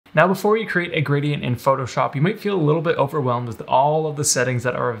Now, before you create a gradient in Photoshop, you might feel a little bit overwhelmed with all of the settings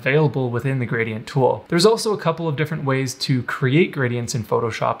that are available within the gradient tool. There's also a couple of different ways to create gradients in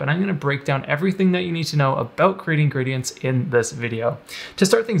Photoshop, and I'm going to break down everything that you need to know about creating gradients in this video. To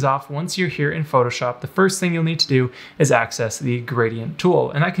start things off, once you're here in Photoshop, the first thing you'll need to do is access the gradient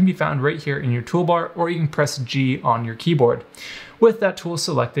tool, and that can be found right here in your toolbar, or you can press G on your keyboard. With that tool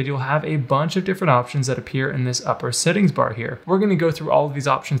selected, you'll have a bunch of different options that appear in this upper settings bar here. We're going to go through all of these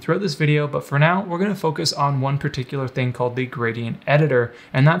options throughout this video, but for now, we're going to focus on one particular thing called the gradient editor,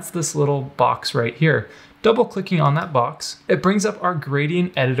 and that's this little box right here. Double clicking on that box, it brings up our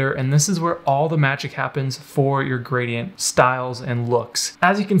gradient editor, and this is where all the magic happens for your gradient styles and looks.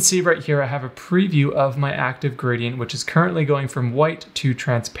 As you can see right here, I have a preview of my active gradient, which is currently going from white to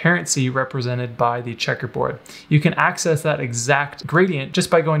transparency, represented by the checkerboard. You can access that exact gradient just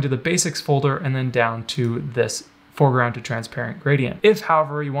by going to the basics folder and then down to this foreground to transparent gradient. If,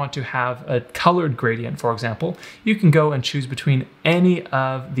 however, you want to have a colored gradient, for example, you can go and choose between any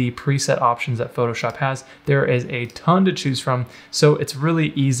of the preset options that Photoshop has. There is a ton to choose from, so it's really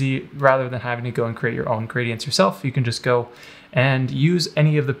easy. Rather than having to go and create your own gradients yourself, you can just go and use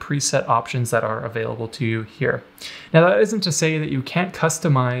any of the preset options that are available to you here. Now, that isn't to say that you can't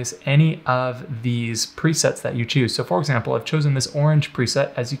customize any of these presets that you choose. So for example, I've chosen this orange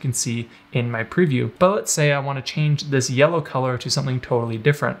preset, as you can see in my preview, but let's say I want to change this yellow color to something totally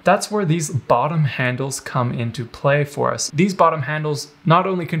different. That's where these bottom handles come into play for us. These bottom handles not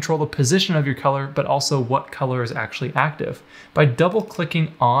only control the position of your color, but also what color is actually active. By double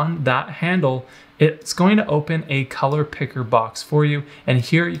clicking on that handle, it's going to open a color picker box for you, and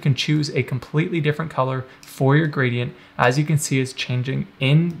here you can choose a completely different color for your gradient. As you can see, it's changing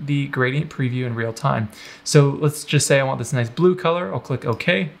in the gradient preview in real time. So let's just say I want this nice blue color. I'll click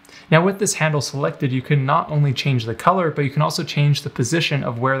OK. Now with this handle selected, you can not only change the color, but you can also change the position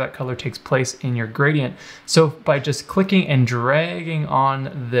of where that color takes place in your gradient. So by just clicking and dragging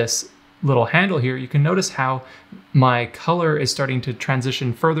on this little handle here, you can notice how my color is starting to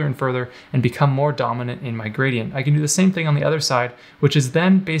transition further and further and become more dominant in my gradient. I can do the same thing on the other side, which is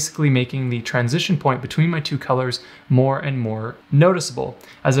then basically making the transition point between my two colors more and more noticeable.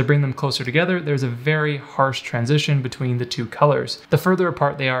 As I bring them closer together, there's a very harsh transition between the two colors. The further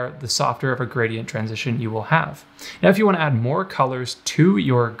apart they are, the softer of a gradient transition you will have. Now, if you want to add more colors to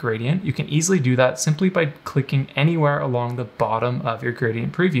your gradient, you can easily do that simply by clicking anywhere along the bottom of your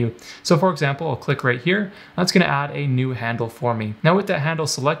gradient preview. So for example, I'll click right here. That's going to add a new handle for me. Now with that handle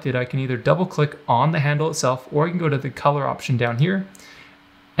selected, I can either double click on the handle itself, or I can go to the color option down here.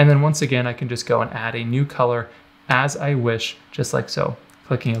 And then once again, I can just go and add a new color as I wish, just like so.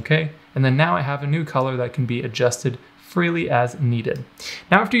 Clicking OK. And then now I have a new color that can be adjusted freely as needed.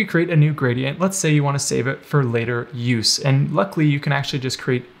 Now, after you create a new gradient, let's say you want to save it for later use. And luckily you can actually just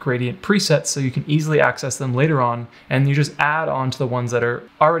create gradient presets so you can easily access them later on, and you just add on to the ones that are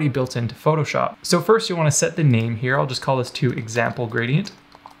already built into Photoshop. So first you want to set the name here. I'll just call this to example gradient.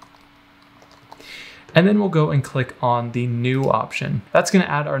 And then we'll go and click on the new option. That's going to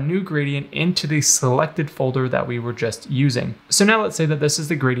add our new gradient into the selected folder that we were just using. So now let's say that this is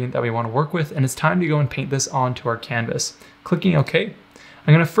the gradient that we want to work with, and it's time to go and paint this onto our canvas. Clicking OK.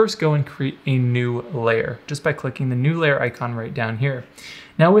 I'm going to first go and create a new layer just by clicking the new layer icon right down here.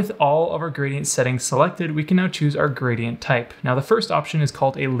 Now with all of our gradient settings selected, we can now choose our gradient type. Now the first option is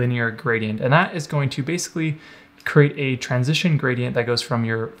called a linear gradient, and that is going to basically create a transition gradient that goes from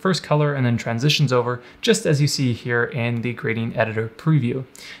your first color and then transitions over, just as you see here in the gradient editor preview.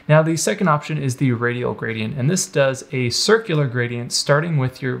 Now the second option is the radial gradient, and this does a circular gradient starting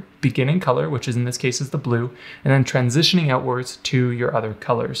with your beginning color, which is in this case is the blue, and then transitioning outwards to your other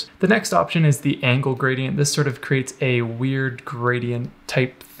colors. The next option is the angle gradient. This sort of creates a weird gradient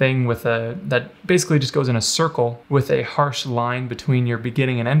type thing with that basically just goes in a circle with a harsh line between your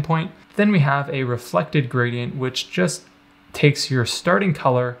beginning and end point. Then we have a reflected gradient, which just takes your starting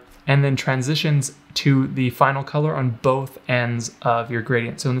color and then transitions to the final color on both ends of your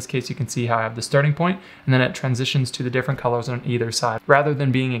gradient. So in this case, you can see how I have the starting point, and then it transitions to the different colors on either side, rather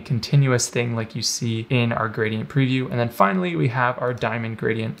than being a continuous thing like you see in our gradient preview. And then finally, we have our diamond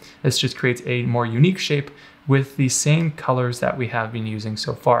gradient. This just creates a more unique shape with the same colors that we have been using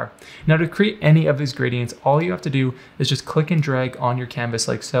so far. Now to create any of these gradients, all you have to do is just click and drag on your canvas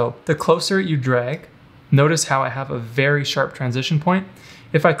like so. The closer you drag, notice how I have a very sharp transition point.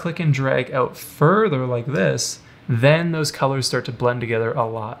 If I click and drag out further like this, then those colors start to blend together a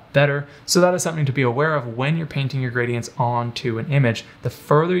lot better. So that is something to be aware of when you're painting your gradients onto an image. The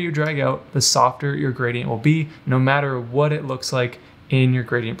further you drag out, the softer your gradient will be, no matter what it looks like in your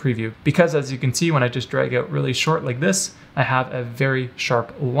gradient preview. Because as you can see, when I just drag out really short like this, I have a very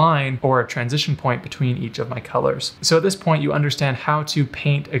sharp line or a transition point between each of my colors. So at this point, you understand how to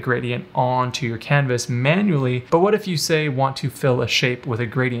paint a gradient onto your canvas manually. But what if you say want to fill a shape with a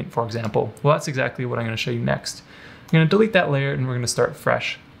gradient, for example? Well, that's exactly what I'm going to show you next. I'm going to delete that layer and we're going to start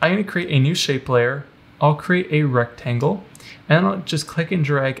fresh. I'm going to create a new shape layer. I'll create a rectangle. And I'll just click and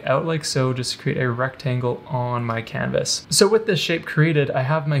drag out like so, just to create a rectangle on my canvas. So with this shape created, I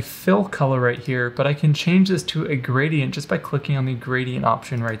have my fill color right here, but I can change this to a gradient just by clicking on the gradient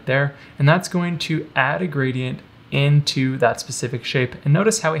option right there. And that's going to add a gradient into that specific shape. And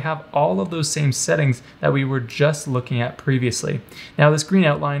notice how we have all of those same settings that we were just looking at previously. Now this green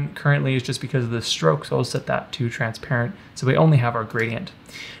outline currently is just because of the stroke, so I'll set that to transparent so we only have our gradient.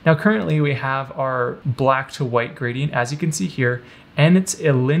 Now currently we have our black to white gradient, as you can see here, and it's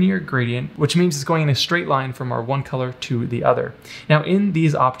a linear gradient, which means it's going in a straight line from our one color to the other. Now in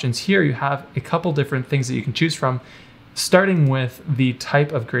these options here, you have a couple different things that you can choose from, starting with the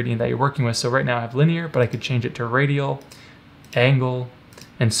type of gradient that you're working with. So right now I have linear, but I could change it to radial, angle,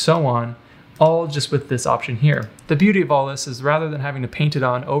 and so on, all just with this option here. The beauty of all this is rather than having to paint it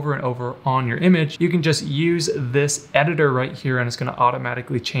on over and over on your image, you can just use this editor right here and it's going to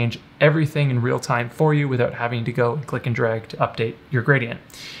automatically change everything in real time for you without having to go and click and drag to update your gradient.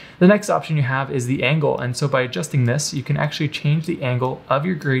 The next option you have is the angle, and so by adjusting this, you can actually change the angle of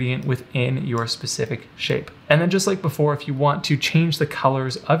your gradient within your specific shape. And then just like before, if you want to change the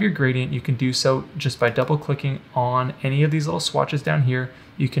colors of your gradient, you can do so just by double clicking on any of these little swatches down here.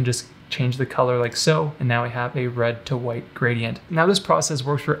 You can just change the color like so, and now we have a red to white gradient. Now this process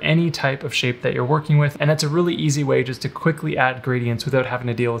works for any type of shape that you're working with, and it's a really easy way just to quickly add gradients without having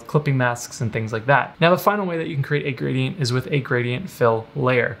to deal with clipping masks and things like that. Now the final way that you can create a gradient is with a gradient fill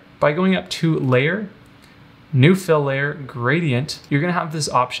layer. By going up to Layer, New Fill Layer, Gradient, you're gonna have this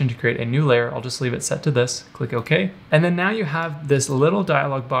option to create a new layer. I'll just leave it set to this, click OK. And then now you have this little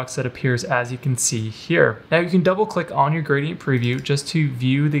dialog box that appears as you can see here. Now you can double click on your gradient preview just to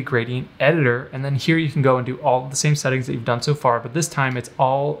view the gradient editor. And then here you can go and do all of the same settings that you've done so far, but this time it's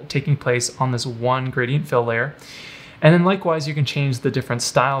all taking place on this one gradient fill layer. And then likewise, you can change the different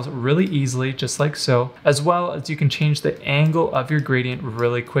styles really easily, just like so, as well as you can change the angle of your gradient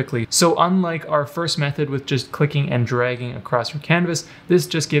really quickly. So unlike our first method with just clicking and dragging across your canvas, this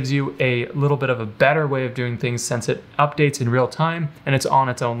just gives you a little bit of a better way of doing things since it updates in real time and it's on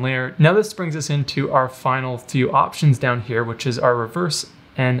its own layer. Now this brings us into our final few options down here, which is our reverse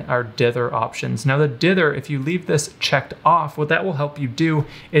and our dither options. Now the dither, if you leave this checked off, what that will help you do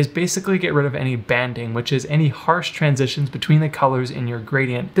is basically get rid of any banding, which is any harsh transitions between the colors in your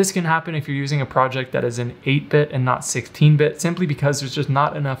gradient. This can happen if you're using a project that is in 8-bit and not 16-bit, simply because there's just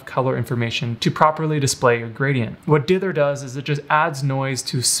not enough color information to properly display your gradient. What dither does is it just adds noise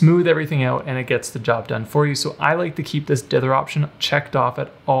to smooth everything out and it gets the job done for you. So I like to keep this dither option checked off at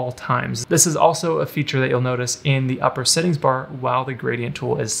all times. This is also a feature that you'll notice in the upper settings bar while the gradient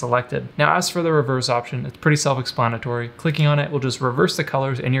tool is selected. Now as for the reverse option, it's pretty self-explanatory. Clicking on it will just reverse the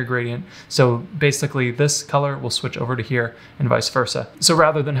colors in your gradient. So basically this color will switch over to here and vice versa. So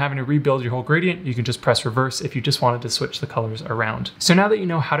rather than having to rebuild your whole gradient, you can just press reverse if you just wanted to switch the colors around. So now that you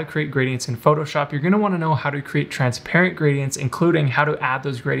know how to create gradients in Photoshop, you're going to want to know how to create transparent gradients, including how to add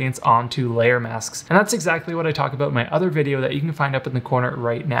those gradients onto layer masks. And that's exactly what I talk about in my other video that you can find up in the corner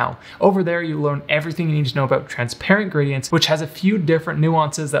right now. Over there, you learn everything you need to know about transparent gradients, which has a few different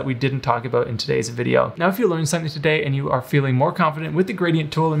nuances that we didn't talk about in today's video. Now, if you learned something today and you are feeling more confident with the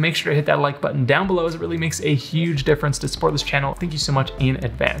gradient tool, then make sure to hit that like button down below, as it really makes a huge difference to support this channel. Thank you so much in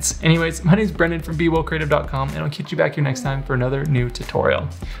advance. Anyways, my name is Brendan from BeWellCreative.com, and I'll catch you back here next time for another new tutorial.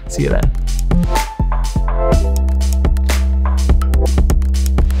 See you then.